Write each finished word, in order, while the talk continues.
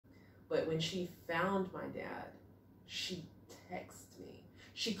But when she found my dad, she texted me.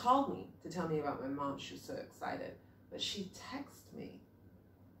 She called me to tell me about my mom. She was so excited. But she texted me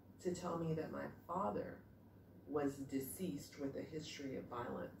to tell me that my father was deceased with a history of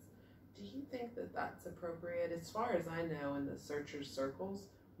violence. Do you think that that's appropriate? As far as I know, in the searcher circles,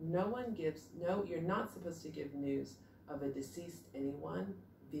 you're not supposed to give news of a deceased anyone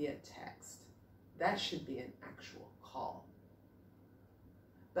via text. That should be an actual call.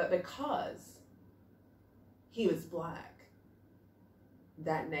 But because he was black,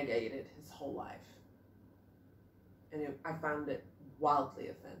 that negated his whole life. And I found it wildly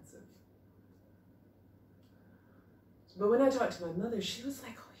offensive. But when I talked to my mother, she was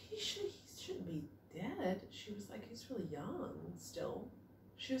like, oh, he shouldn't be dead. She was like, he's really young still.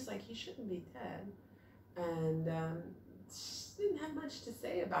 She was like, he shouldn't be dead. And she didn't have much to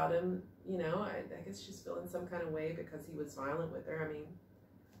say about him. You know, I guess she's feeling some kind of way because he was violent with her. I mean,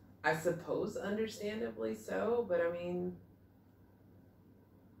 I suppose understandably so, but I mean,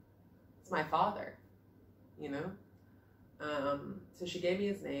 it's my father, you know? So she gave me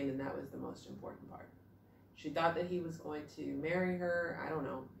his name, and that was the most important part. She thought that he was going to marry her. I don't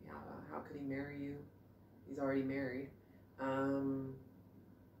know. How could he marry you? He's already married.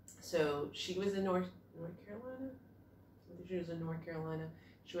 So she was in North Carolina. I think she was in North Carolina.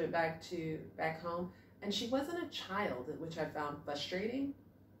 She went back home, and she wasn't a child, which I found frustrating.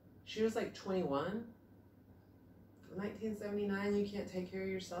 She was like 21. In 1979, you can't take care of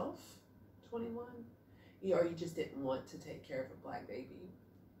yourself? 21? Or you just didn't want to take care of a black baby.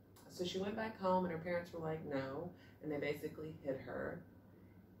 So she went back home, and her parents were like, no. And they basically hid her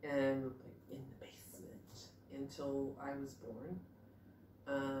in the basement until I was born.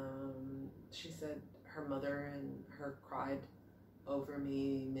 She said her mother and her cried over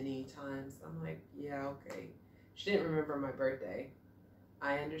me many times. I'm like, yeah, okay. She didn't remember my birthday.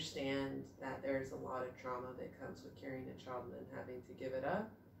 I understand that there's a lot of trauma that comes with carrying a child and then having to give it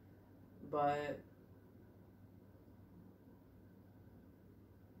up. But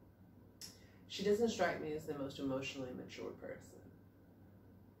she doesn't strike me as the most emotionally mature person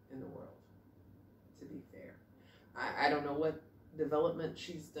in the world, to be fair. I don't know what development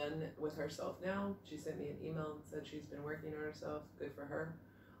she's done with herself now. She sent me an email and said she's been working on herself. Good for her.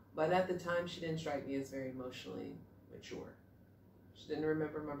 But at the time, she didn't strike me as very emotionally mature. She didn't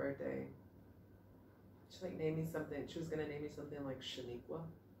remember my birthday. She named me something. She was going to name me something like Shaniqua.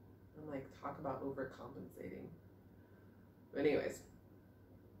 I'm like, talk about overcompensating. But anyways.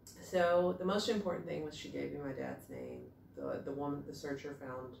 So the most important thing was she gave me my dad's name. The woman, the searcher,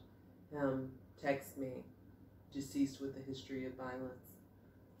 found him, texted me, deceased with a history of violence.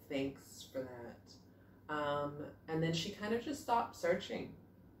 Thanks for that. And then she kind of just stopped searching.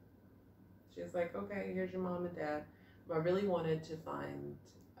 She was like, okay, here's your mom and dad. But I really wanted to find,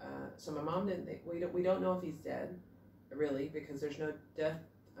 so my mom didn't think, we don't know if he's dead, really, because there's no death,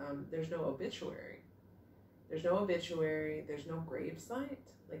 there's no obituary. There's no obituary, there's no gravesite.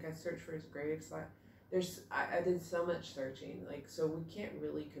 Like, I searched for his gravesite. I did so much searching, so we can't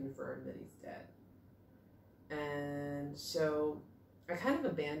really confirm that he's dead. And so I kind of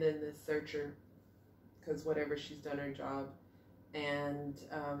abandoned this searcher because whatever, she's done her job. And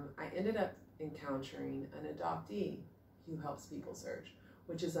I ended up encountering an adoptee who helps people search,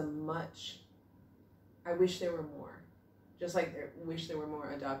 which is I wish there were more. Just like I wish there were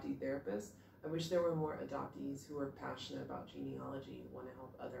more adoptee therapists, I wish there were more adoptees who are passionate about genealogy and want to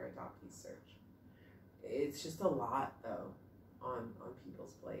help other adoptees search. It's just a lot, though, on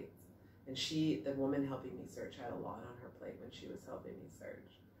people's plates. And the woman helping me search, had a lot on her plate when she was helping me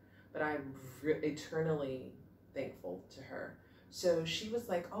search. But I'm eternally thankful to her. So she was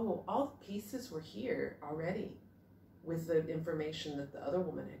like, oh, all the pieces were here already with the information that the other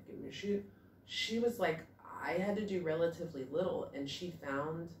woman had given me. She was like, I had to do relatively little, and she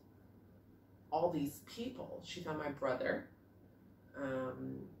found all these people. She found my brother,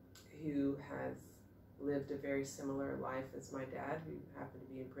 who has lived a very similar life as my dad, who happened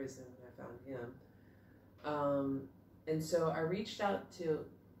to be in prison when I found him. And so I reached out to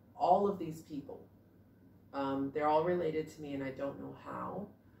all of these people. They're all related to me, and I don't know how.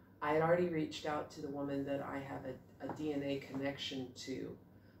 I had already reached out to the woman that I have a DNA connection to,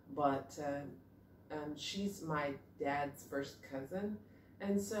 but she's my dad's first cousin.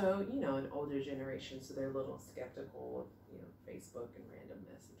 And so, an older generation, so they're a little skeptical of, Facebook and random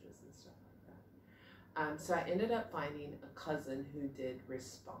messages and stuff like that. So I ended up finding a cousin who did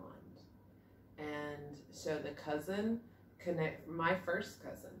respond. And so the cousin my first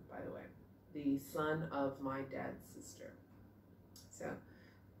cousin, by the way, the son of my dad's sister. So,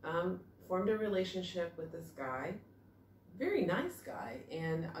 formed a relationship with this guy, very nice guy.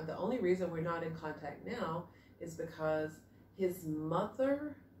 And the only reason we're not in contact now is because his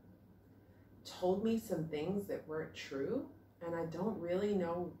mother told me some things that weren't true, and I don't really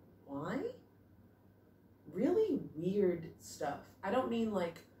know why. Really weird stuff. I don't mean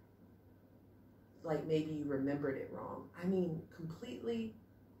like maybe you remembered it wrong. I mean completely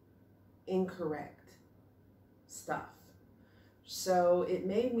incorrect stuff. So it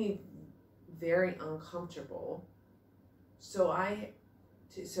made me very uncomfortable. So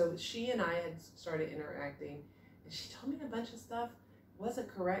she and I had started interacting, and she told me a bunch of stuff, wasn't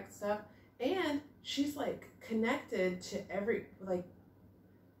correct stuff, and she's like connected to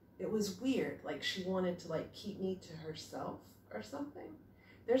it was weird. Like she wanted to like keep me to herself or something.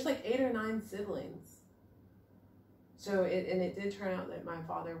 There's like 8 or 9 siblings. So it did turn out that my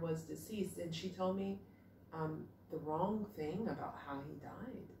father was deceased, and she told me the wrong thing about how he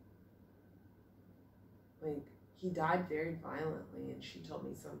died. Like, he died very violently, and she told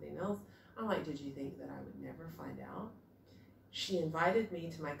me something else. I'm like, did you think that I would never find out? She invited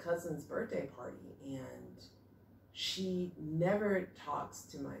me to my cousin's birthday party, and she never talks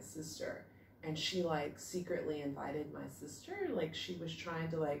to my sister. And she like secretly invited my sister, like she was trying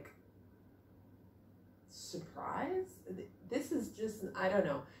to like surprise. This is just, I don't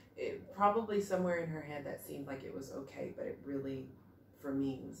know. It probably somewhere in her head that seemed like it was okay, but it really, for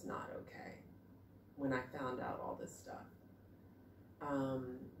me, was not okay when I found out all this stuff.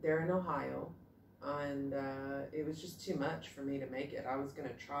 They're in Ohio, and it was just too much for me to make it. I was gonna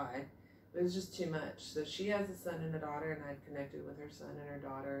try, but it was just too much. So she has a son and a daughter, and I'd connected with her son and her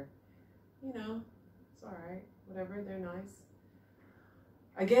daughter. You know, it's all right, whatever, they're nice.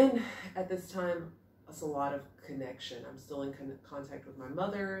 Again, at this time, it's a lot of connection. I'm still in contact with my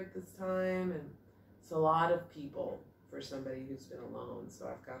mother at this time, and it's a lot of people for somebody who's been alone. So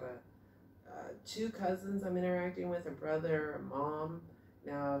I've got 2 cousins I'm interacting with, a brother, a mom.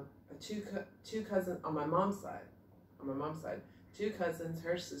 Now, two cousins on my mom's side. 2 cousins,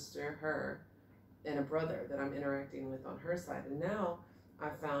 her sister, her, and a brother that I'm interacting with on her side. And now I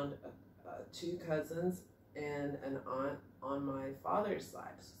found 2 cousins and an aunt on my father's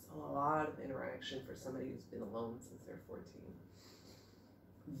side. So it's a lot of interaction for somebody who's been alone since they're 14.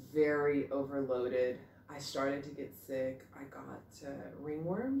 Very overloaded. I started to get sick. I got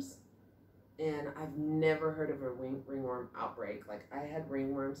ringworms, and I've never heard of a ringworm outbreak. Like, I had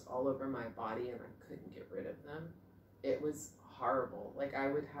ringworms all over my body, and I couldn't get rid of them. It was horrible. Like, I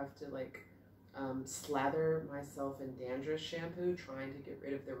would have to like slather myself in dandruff shampoo trying to get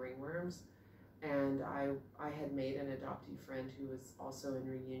rid of the ringworms. And I had made an adoptee friend who was also in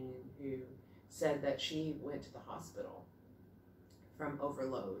Reunion, who said that she went to the hospital from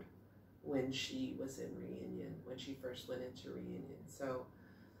overload when she was in Reunion, when she first went into Reunion. So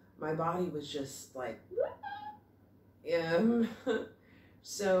my body was just like,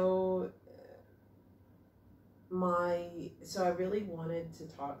 so I really wanted to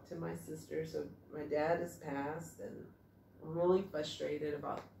talk to my sister. So my dad has passed, and I'm really frustrated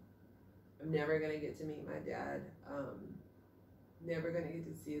about, I'm never going to get to meet my dad. Never going to get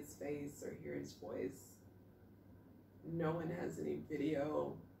to see his face or hear his voice. No one has any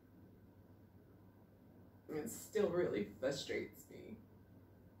video. It still really frustrates me.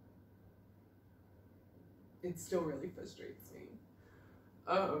 It still really frustrates me.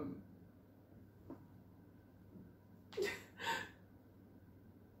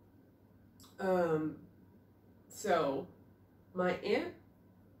 So my aunt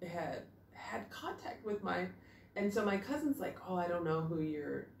had contact with and so my cousin's like, oh, I don't know who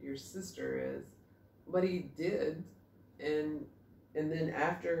your sister is, but he did, and then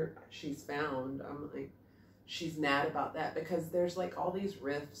after she's found, I'm like, she's mad about that because there's like all these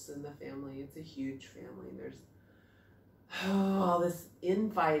rifts in the family. It's a huge family. There's all this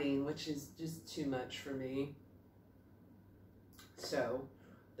infighting, which is just too much for me. So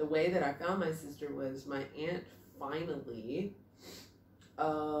the way that I found my sister was my aunt finally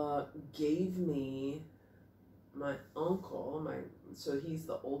gave me my uncle, so he's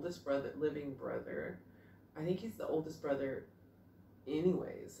the oldest living brother. I think he's the oldest brother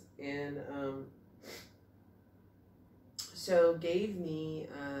anyways. And so gave me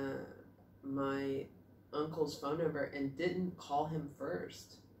my uncle's phone number and didn't call him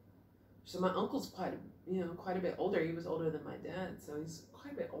first. So my uncle's quite a bit older. He was older than my dad, so he's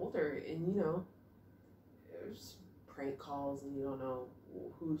quite a bit older. And there's prank calls, and you don't know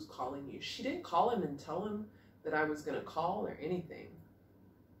who's calling you. She didn't call him and tell him that I was gonna call or anything.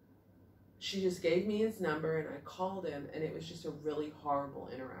 She just gave me his number, and I called him, and it was just a really horrible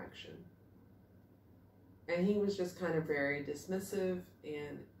interaction. And he was just kind of very dismissive,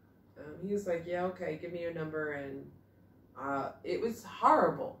 and he was like, yeah, okay, give me your number, and It was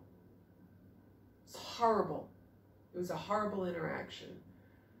horrible. It's horrible. It was a horrible interaction.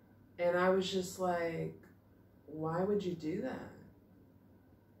 And I was just like, why would you do that?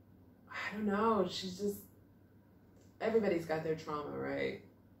 I don't know. She's just, everybody's got their trauma, right?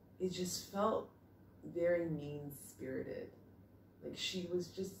 It just felt very mean-spirited. Like she was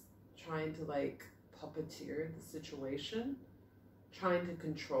just trying to like puppeteer the situation, trying to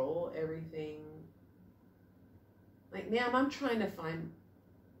control everything. Like, ma'am, I'm trying to find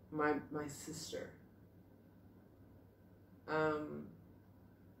my sister.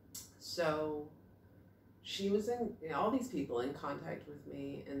 So she was in, all these people in contact with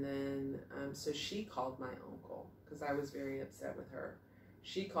me, and then so she called my uncle because I was very upset with her.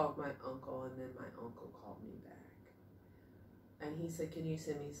 She called my uncle, and then my uncle called me back. And he said, can you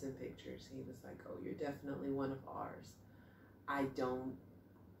send me some pictures? He was like, oh, you're definitely one of ours. I don't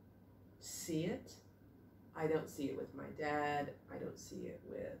see it. I don't see it with my dad. I don't see it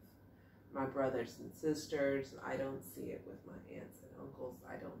with my brothers and sisters. I don't see it with my aunts and uncles.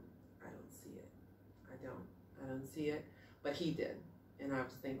 I don't see it. I don't see it. But he did. And I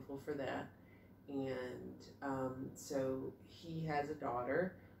was thankful for that. And so he has a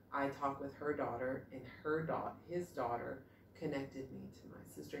daughter. I talked with her daughter, and his daughter connected me to my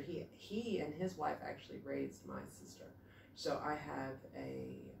sister. He and his wife actually raised my sister. So I have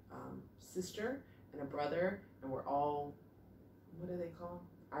a sister and a brother, and we're all, what do they call them?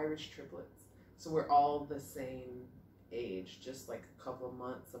 Irish triplets. So we're all the same age, just like a couple of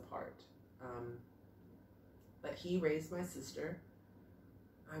months apart. But he raised my sister.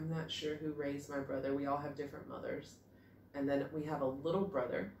 I'm not sure who raised my brother. We all have different mothers. And then we have a little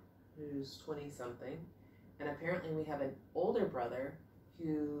brother who's 20-something. And apparently we have an older brother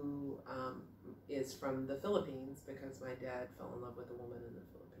who is from the Philippines because my dad fell in love with a woman in the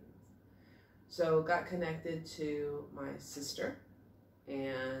Philippines. So got connected to my sister,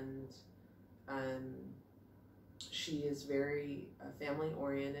 and she is very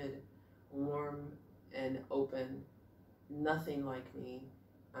family-oriented, warm and open, nothing like me,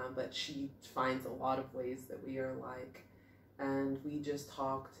 but she finds a lot of ways that we are alike. And we just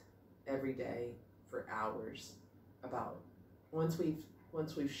talked every day for hours about, once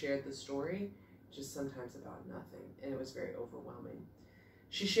we've shared the story, just sometimes about nothing, and it was very overwhelming.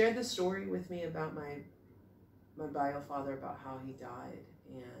 She shared the story with me about my bio father, about how he died,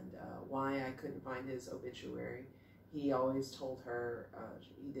 and why I couldn't find his obituary. He always told her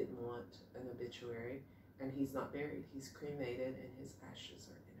he didn't want an obituary, and he's not buried. He's cremated, and his ashes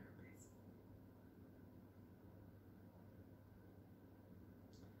are in our basement.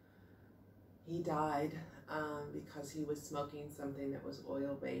 He died because he was smoking something that was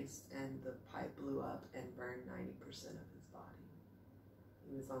oil-based, and the pipe blew up and burned 90% of his body.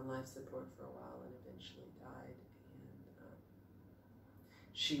 He was on life support for a while and eventually died. And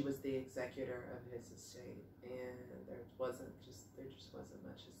she was the executor of his estate, and there just wasn't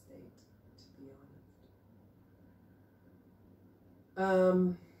much estate, to be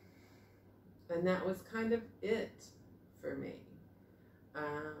honest. And that was kind of it for me.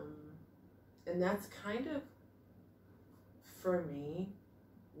 And that's kind of, for me,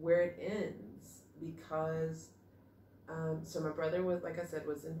 where it ends, because, so my brother was, like I said,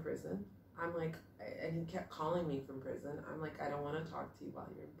 was in prison. I'm like, and he kept calling me from prison. I'm like, I don't want to talk to you while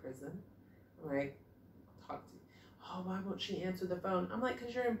you're in prison. I'm like, I'll talk to you. Oh, why won't she answer the phone? I'm like,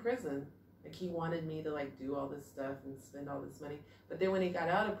 because you're in prison. Like, he wanted me to, like, do all this stuff and spend all this money. But then when he got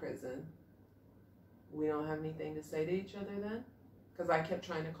out of prison, we don't have anything to say to each other then? Because I kept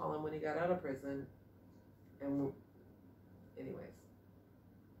trying to call him when he got out of prison. And anyways.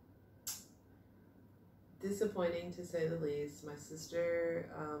 Disappointing, to say the least. My sister,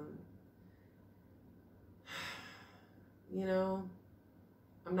 you know,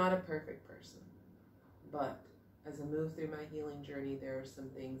 I'm not a perfect person. But as I move through my healing journey, there are some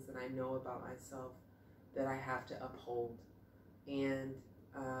things that I know about myself that I have to uphold. And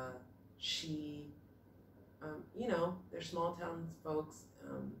she... you know, they're small town folks,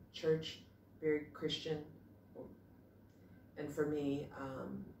 church, very Christian. And for me,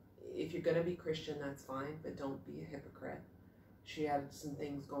 if you're going to be Christian, that's fine, but don't be a hypocrite. She had some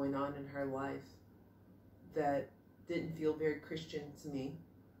things going on in her life that didn't feel very Christian to me.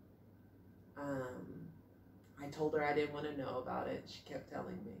 I told her I didn't want to know about it. She kept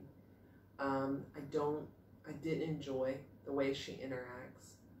telling me. I didn't enjoy the way she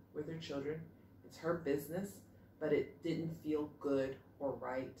interacts with her children. It's her business, but it didn't feel good or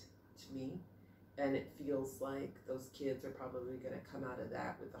right to me. And it feels like those kids are probably going to come out of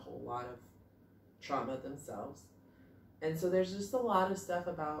that with a whole lot of trauma themselves. And so there's just a lot of stuff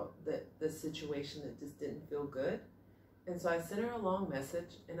about the situation that just didn't feel good. And so I sent her a long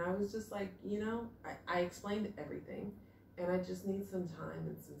message, and I was just like, I explained everything, and I just need some time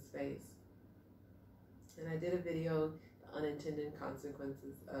and some space. And I did a video, The Unintended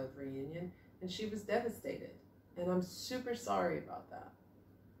Consequences of Reunion, and she was devastated. And I'm super sorry about that.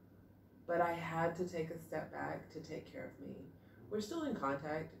 But I had to take a step back to take care of me. We're still in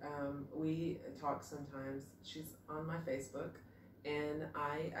contact. We talk sometimes. She's on my Facebook, and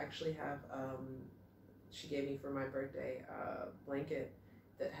I actually have, she gave me for my birthday a blanket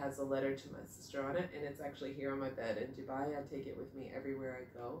that has a letter to my sister on it, and it's actually here on my bed in Dubai. I take it with me everywhere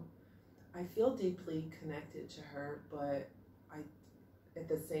I go. I feel deeply connected to her, but at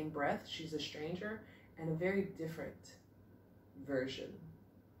the same breath, she's a stranger and a very different version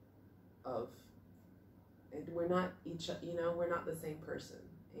of, we're not we're not the same person,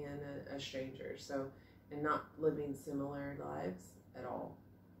 and a stranger, so, and not living similar lives at all.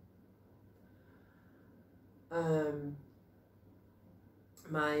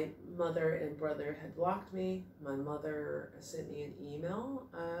 My mother and brother had blocked me. My mother sent me an email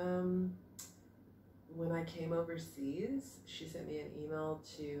when I came overseas. She sent me an email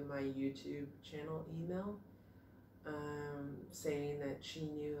to my YouTube channel email, saying that she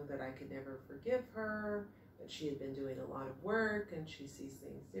knew that I could never forgive her, that she had been doing a lot of work and she sees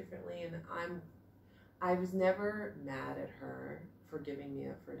things differently. And I was never mad at her for giving me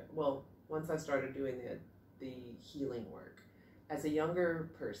up for, well, once I started doing the healing work. As a younger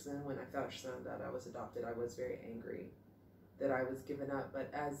person, when I found out I was adopted, I was very angry that I was given up. But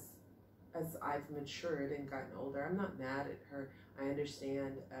as I've matured and gotten older, I'm not mad at her. I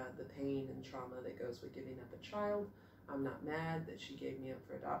understand the pain and trauma that goes with giving up a child. I'm not mad that she gave me up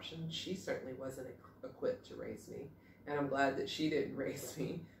for adoption. She certainly wasn't equipped to raise me, and I'm glad that she didn't raise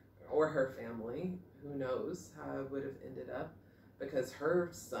me, or her family. Who knows how I would have ended up, because her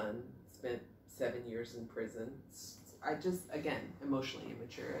son spent 7 years in prison. I just, again, emotionally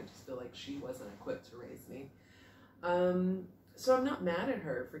immature. I just feel like she wasn't equipped to raise me. So I'm not mad at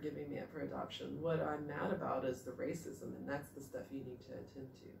her for giving me up for adoption. What I'm mad about is the racism, and that's the stuff you need to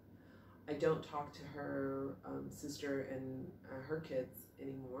attend to. I don't talk to her sister and her kids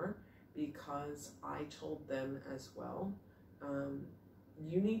anymore, because I told them as well,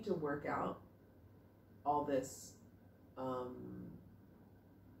 you need to work out all this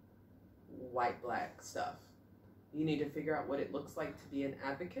white-black stuff. You need to figure out what it looks like to be an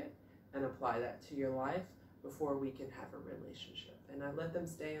advocate and apply that to your life before we can have a relationship. And I let them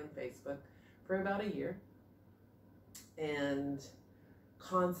stay on Facebook for about a year, and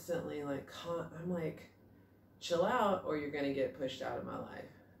constantly I'm like, chill out or you're gonna get pushed out of my life.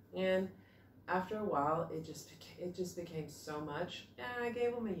 And after a while, it just became so much, and I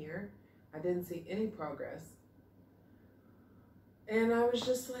gave them a year. I didn't see any progress, and I was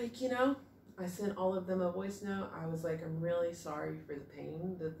just like, I sent all of them a voice note. I was like, I'm really sorry for the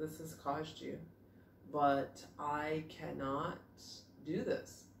pain that this has caused you, but I cannot do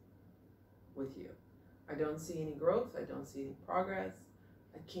this with you. I don't see any growth. I don't see any progress.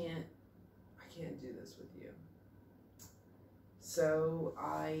 I can't do this with you. So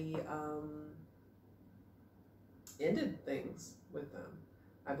I ended things with them.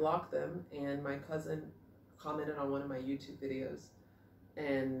 I blocked them, and my cousin commented on one of my YouTube videos,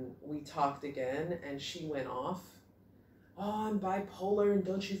 and we talked again, and she went off. Oh, I'm bipolar, and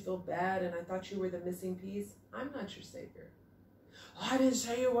don't you feel bad? And I thought you were the missing piece. I'm not your savior. Oh, I didn't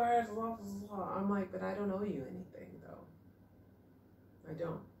say you were. Blah, blah, blah. I'm like, but I don't owe you anything, though. I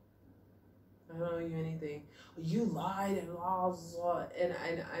don't owe you anything. You lied and blah, blah. And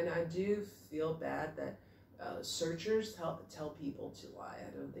I do feel bad that searchers tell people to lie.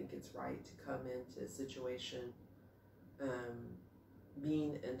 I don't think it's right to come into a situation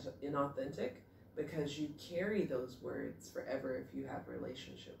being inauthentic, because you carry those words forever if you have a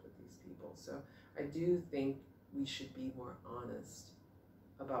relationship with these people. So I do think we should be more honest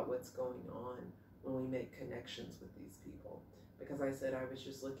about what's going on when we make connections with these people. Because I said I was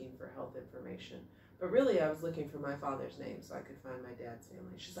just looking for health information, but really I was looking for my father's name so I could find my dad's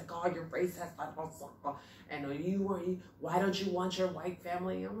family. She's like, oh, you're racist, and why don't you want your white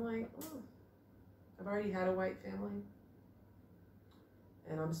family? I'm like, oh, I've already had a white family.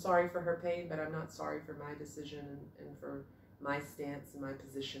 And I'm sorry for her pain, but I'm not sorry for my decision and for my stance and my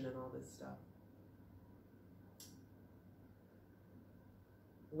position and all this stuff.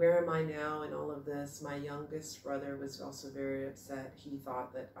 Where am I now in all of this? My youngest brother was also very upset. He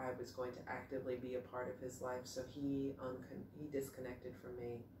thought that I was going to actively be a part of his life, so he disconnected from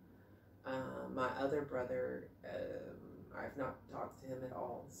me. My other brother, I've not talked to him at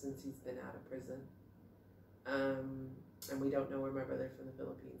all since he's been out of prison. And we don't know where my brother from the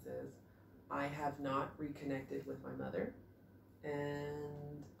Philippines is. I have not reconnected with my mother,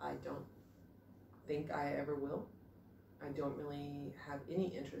 and I don't think I ever will. I don't really have any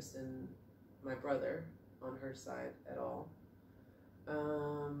interest in my brother on her side at all.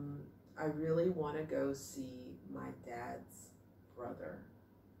 I really want to go see my dad's brother.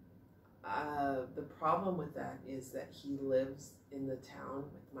 The problem with that is that he lives in the town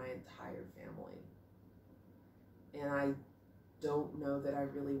with my entire family. And I don't know that I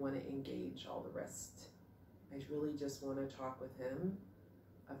really want to engage all the rest. I really just want to talk with him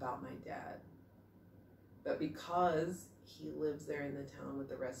about my dad. But because he lives there in the town with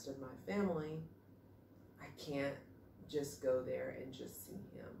the rest of my family, I can't just go there and just see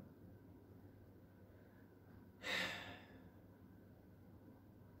him.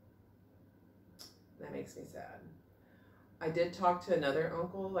 That makes me sad. I did talk to another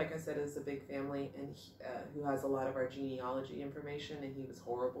uncle, like I said, it's a big family, and who has a lot of our genealogy information, and he was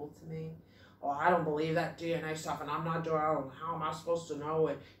horrible to me. Oh, I don't believe that DNA stuff, and I'm not doing. Oh, how am I supposed to know?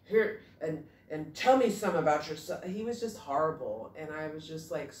 And here, and tell me some about yourself. He was just horrible, and I was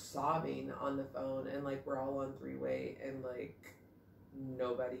just like sobbing on the phone, and like we're all on three-way, and like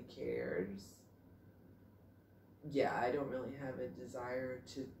nobody cares. Yeah, I don't really have a desire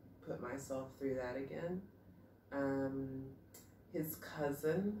to put myself through that again. His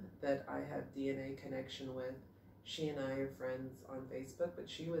cousin that I have DNA connection with, she and I are friends on Facebook, but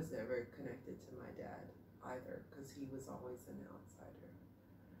she was never connected to my dad either because he was always an outsider.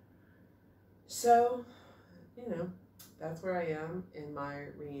 So, you know, that's where I am in my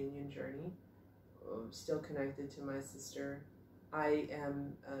reunion journey. I'm still connected to my sister. I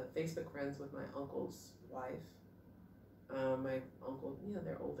am Facebook friends with my uncle's wife. My uncle, you know,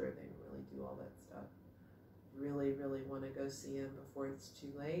 they're older, they don't really do all that stuff. Really, really want to go see him before it's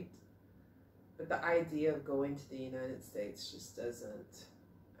too late. But the idea of going to the United States just doesn't,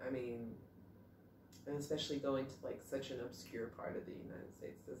 I mean, and especially going to like such an obscure part of the United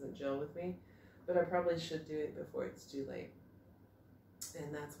States doesn't gel with me. But I probably should do it before it's too late.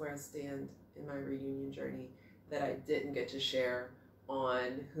 And that's where I stand in my reunion journey that I didn't get to share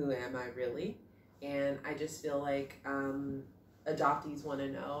on Who Am I Really? And I just feel like adoptees want to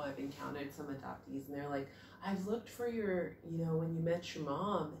know. I've encountered some adoptees and they're like, I've looked for your, you know, when you met your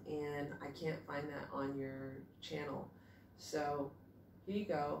mom and I can't find that on your channel. So here you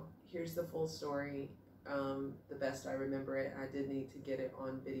go. Here's the full story. The best I remember it. I did need to get it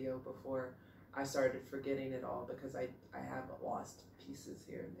on video before I started forgetting it all because I have lost pieces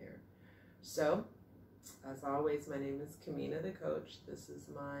here and there. So, as always, my name is Kamina the Coach. This is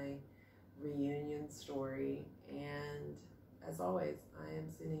my reunion story, and as always, I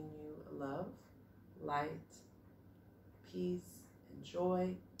am sending you love, light, peace, and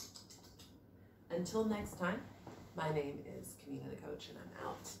joy. Until next time, my name is Kamina the Coach, and I'm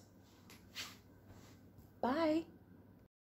out. Bye.